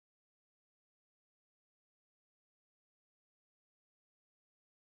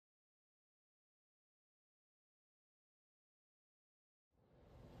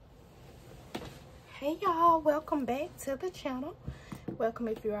Hey y'all, welcome back to the channel. Welcome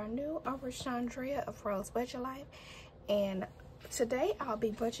if you are new. I'm Rashandria of Rose Budget Life, and today I'll be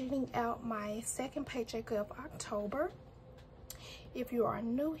budgeting out my second paycheck of October. If you are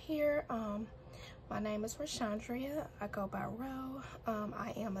new here, my name is Rashandria. I go by Ro.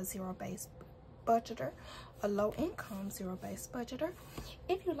 I am a zero-based budgeter, a low-income zero-based budgeter.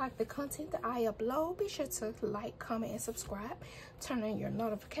 If you like the content that I upload, be sure to like, comment, and subscribe. Turn on your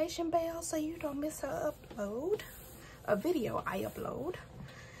notification bell so you don't miss a video I upload.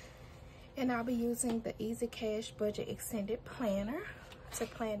 And I'll be using the Easy Cash Budget Extended Planner to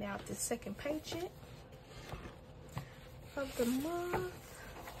plan out the second paycheck of the month.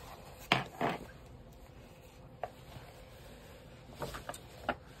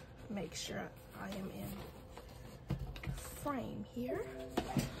 Make sure I am in frame here.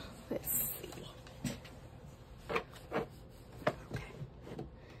 Let's see. Okay.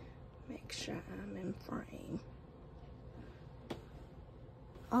 Make sure I'm in frame.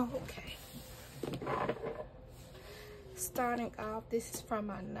 Oh, okay. Starting off, this is from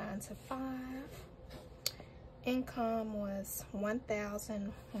my 9 to 5. Income was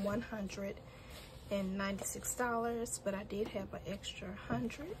 $1,196, but I did have an extra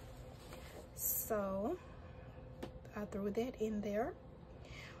 100. So I threw that in there,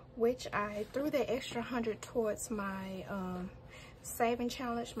 which I threw the extra 100 towards my saving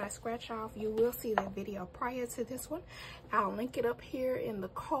challenge, my scratch off. You will see that video prior to this one. I'll link it up here in the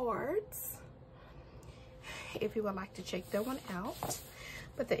cards if you would like to check that one out.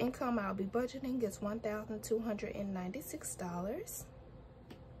 But the income I'll be budgeting is $1,296.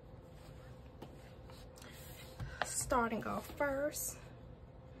 Starting off first,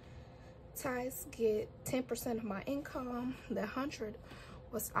 tithes get 10% of my income. The 100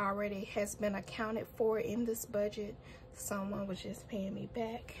 has been accounted for in this budget. Someone was just paying me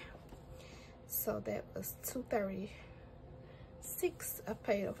back, so that was $236 I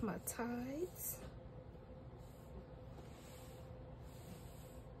paid off my tithes.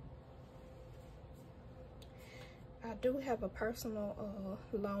 I do have a personal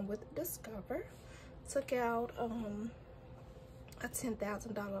loan with Discover. Took out a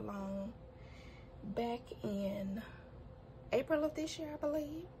 $10,000 loan back in April of this year, I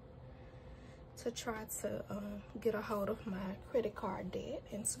believe, to try to get a hold of my credit card debt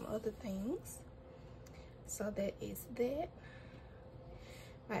and some other things. So that is that.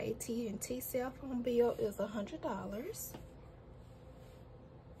 My AT&T cell phone bill is $100.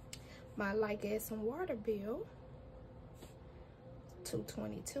 My light, gas, and water bill,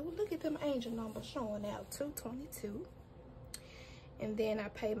 $222. Look at them angel numbers showing out, $222. And then I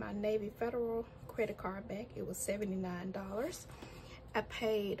paid my Navy Federal credit card back. It was $79. I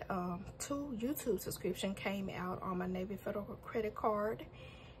paid 2 YouTube subscription came out on my Navy Federal credit card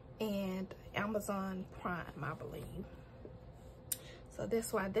and Amazon Prime, I believe. So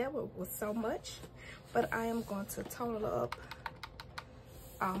that's why that was so much. But I am going to total up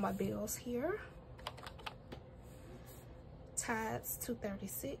all my bills here. Tithes,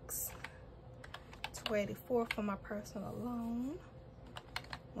 $236. $284 for my personal loan.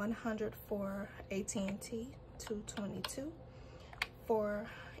 $100 for AT&T, $222 for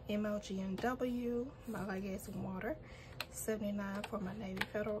MLG&W, my light, gas, and water, $79 for my Navy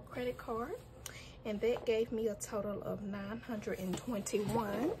Federal credit card, and that gave me a total of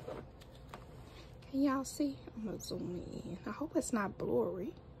 $921. Can y'all see? I'm gonna zoom in. I hope it's not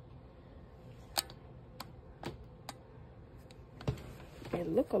blurry. It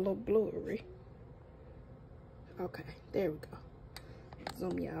look a little blurry. Okay, there we go.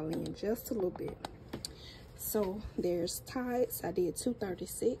 Zoom y'all in just a little bit. So there's tithes, I did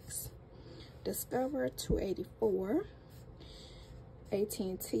 $236, Discover $284,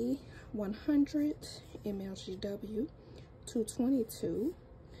 AT&T $100, MLGW $222,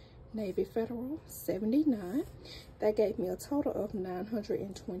 Navy Federal $79. That gave me a total of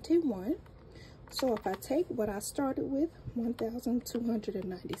 $921. So if I take what I started with,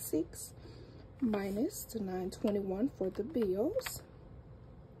 $1,296 minus the $921 for the bills,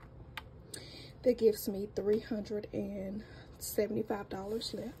 that gives me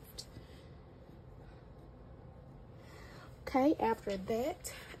 $375 left. Okay, after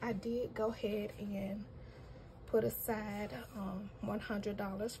that, I did go ahead and put aside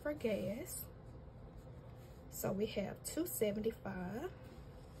 $100 for gas. So we have $275.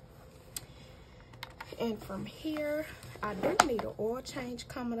 And from here, I do need an oil change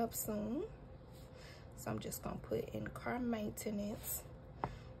coming up soon. So I'm just gonna put in car maintenance,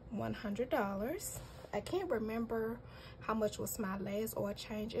 $100. I can't remember how much was my last oil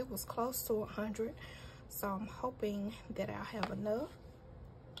change. It was close to 100, so I'm hoping that I'll have enough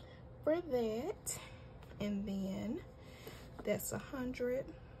for that. and then that's 100.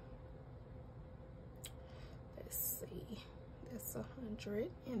 Let's see, that's 100,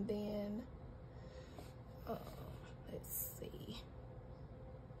 and then let's see,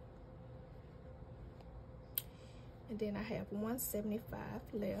 and then I have 175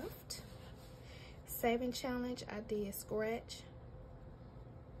 left. Saving challenge, I did scratch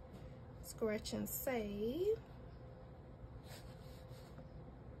and save.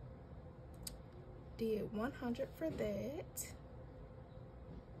 Did 100 for that.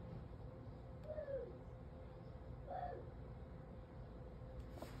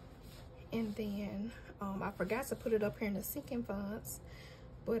 And then I forgot to put it up here in the sinking funds,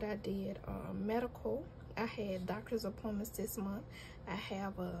 but I did medical. I had doctor's appointments this month. I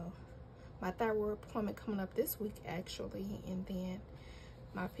have my thyroid appointment coming up this week actually, and then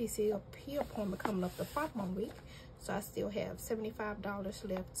my PCP appointment coming up the following week. So I still have $75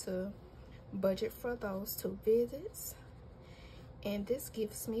 left to budget for those 2 visits. And this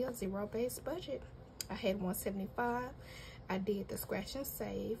gives me a zero-based budget. I had 175. I did the scratch and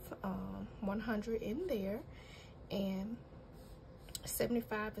save, 100 in there, and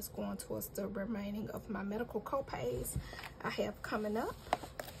 75 is going towards the remaining of my medical copays I have coming up.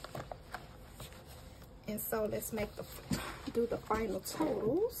 And so let's do the final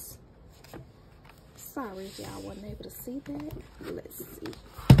totals. Sorry if y'all wasn't able to see that. Let's see.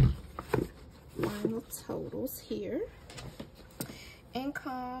 Final totals here.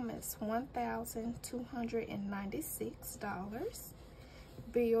 Income is $1,296.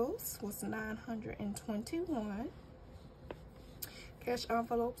 Bills was $921. Cash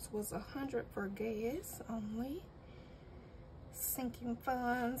envelopes was $100 for gas only. Sinking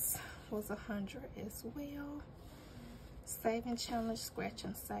funds was $100 as well. Saving challenge, scratch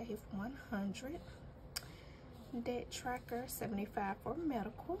and save, $100. Debt tracker, $75 for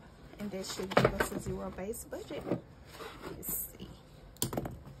medical, and that should give us a zero-based budget. Let's see.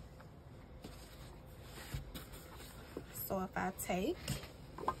 So if I take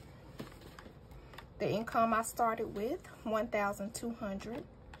the income I started with,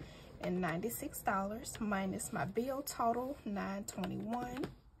 $1,296, minus my bill total, $921,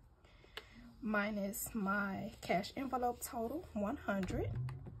 minus my cash envelope total, $100,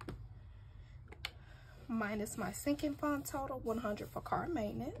 minus my sinking fund total, $100 for car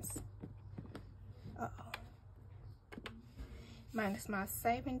maintenance, minus my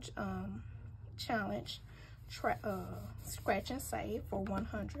saving challenge, scratch and save for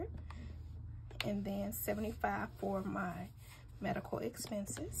 $100, and then $75 for my medical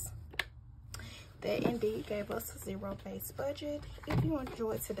expenses. That indeed gave us a zero-based budget. If you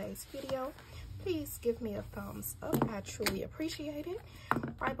enjoyed today's video, please give me a thumbs up. I truly appreciate it.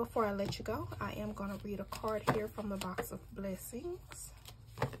 Right before I let you go, I am going to read a card here from the box of blessings.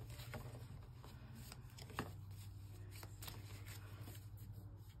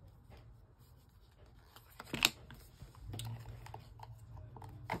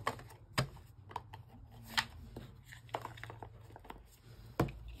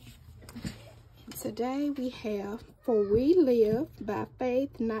 Today we have, for we live by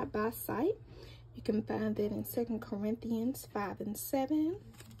faith, not by sight. You can find that in 2 Corinthians 5:7.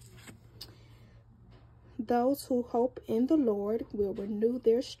 Those who hope in the Lord will renew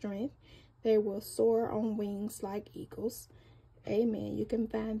their strength. They will soar on wings like eagles. Amen. You can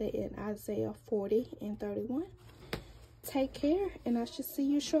find that in Isaiah 40:31. Take care, and I shall see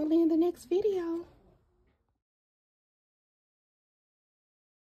you shortly in the next video.